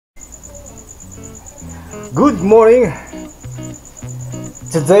Good morning.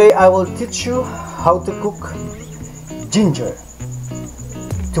 Today I will teach you how to cook ginger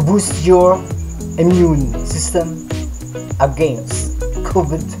to boost your immune system against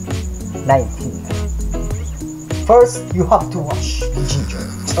COVID-19. First, you have to wash the ginger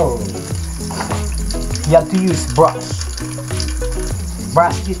thoroughly. You have to use brush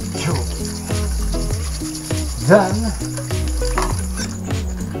it through. Then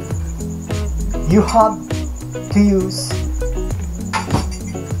you have to use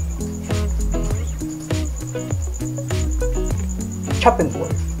chopping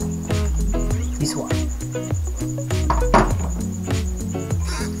board. This one.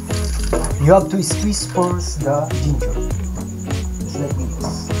 You have to squeeze first the ginger. Just like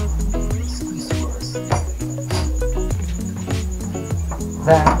this. Squeeze first.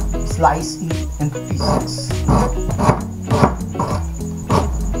 Then slice it into pieces.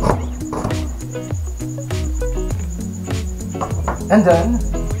 And then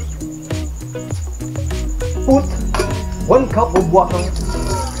put 1 cup of water,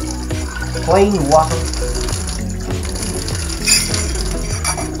 plain water,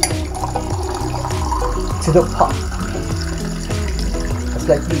 to the pot. Just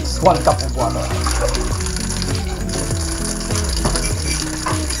like this, 1 cup of water.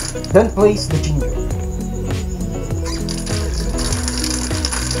 Then place the ginger.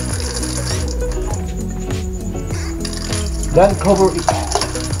 Then cover it.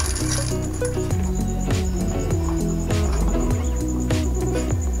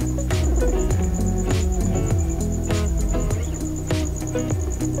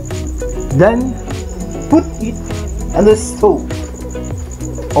 Then put it on the stove.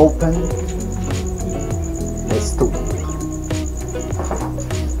 Open the stove.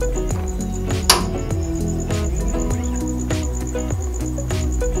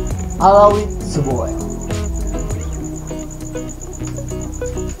 Allow it to boil.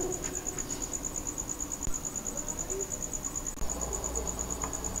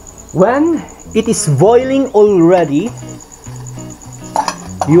 When it is boiling already,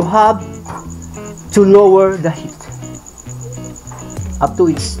 you have to lower the heat up to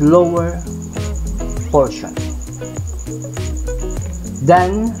its lower portion.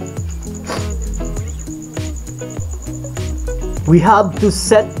 Then we have to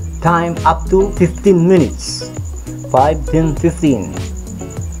set time up to 15 minutes. 5, 10, 15.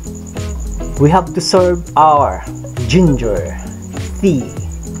 We have to serve our ginger tea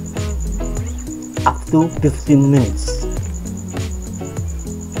up to 15 minutes.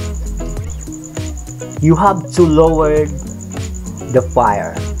 You have to lower the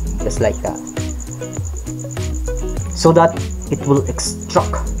fire just like that, so that it will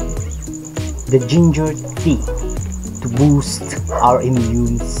extract the ginger tea to boost our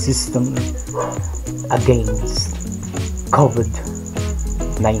immune system against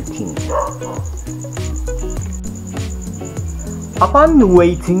COVID-19. Upon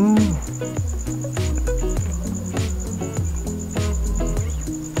waiting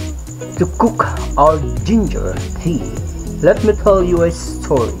to cook our ginger tea, let me tell you a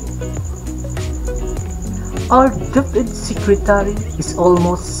story. Our deped secretary is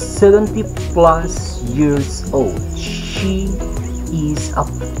almost 70 plus years old. She is a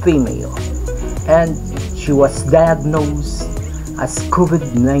female and she was diagnosed as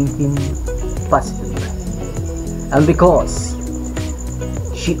COVID-19 positive. And because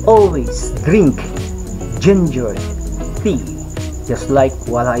she always drink ginger tea just like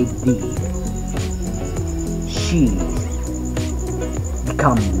what I did, she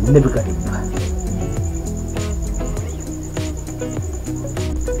become negative.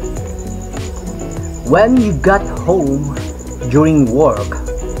 When you got home during work,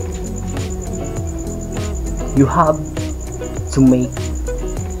 you have to make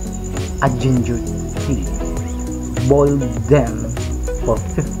a ginger tea. Boil them for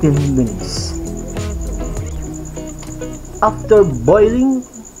 15 minutes. After boiling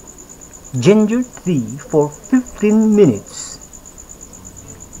ginger tea for 15 minutes,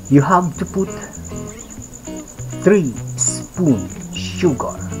 you have to put 3 spoons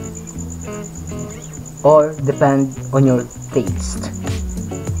sugar, or depend on your taste,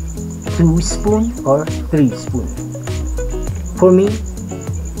 2 spoons or 3 spoons. For me,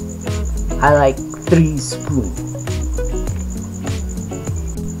 I like 3 spoons.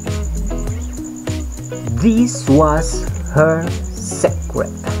 This was her secret.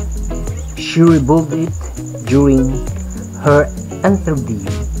 She revealed it during her interview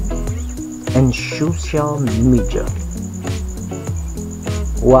and social media.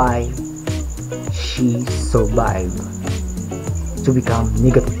 Why she survived to become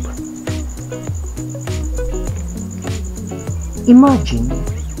negative. Imagine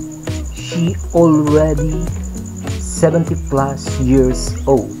she already 70 plus years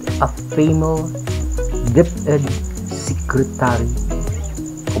old, a female deped secretary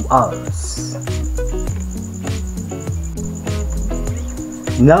of ours.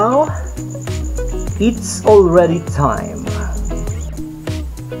 Now it's already time.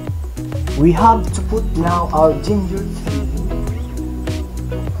 We have to put now our ginger tea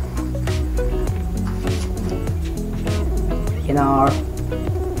in our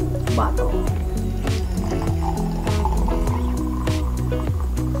bottle.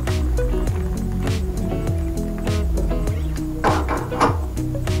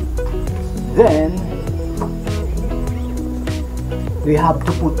 Then we have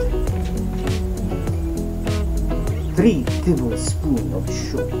to put 3 tablespoons of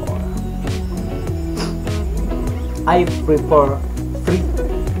sugar. I prefer 3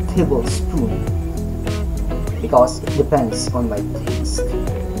 tablespoons because it depends on my taste.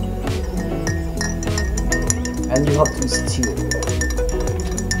 And you have to stir.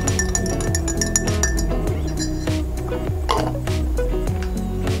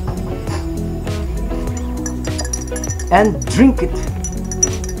 And drink it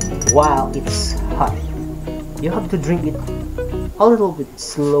while it's hot. You have to drink it a little bit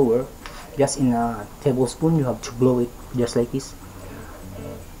slower. Just in a tablespoon, you have to blow it just like this.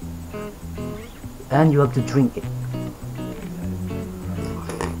 And you have to drink it.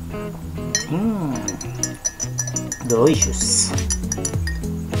 Delicious.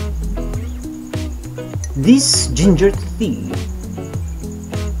 This ginger tea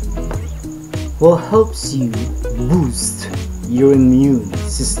will help you boost your immune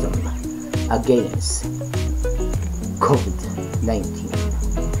system against COVID-19.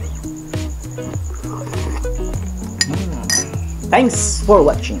 Thanks for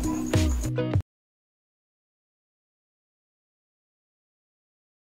watching.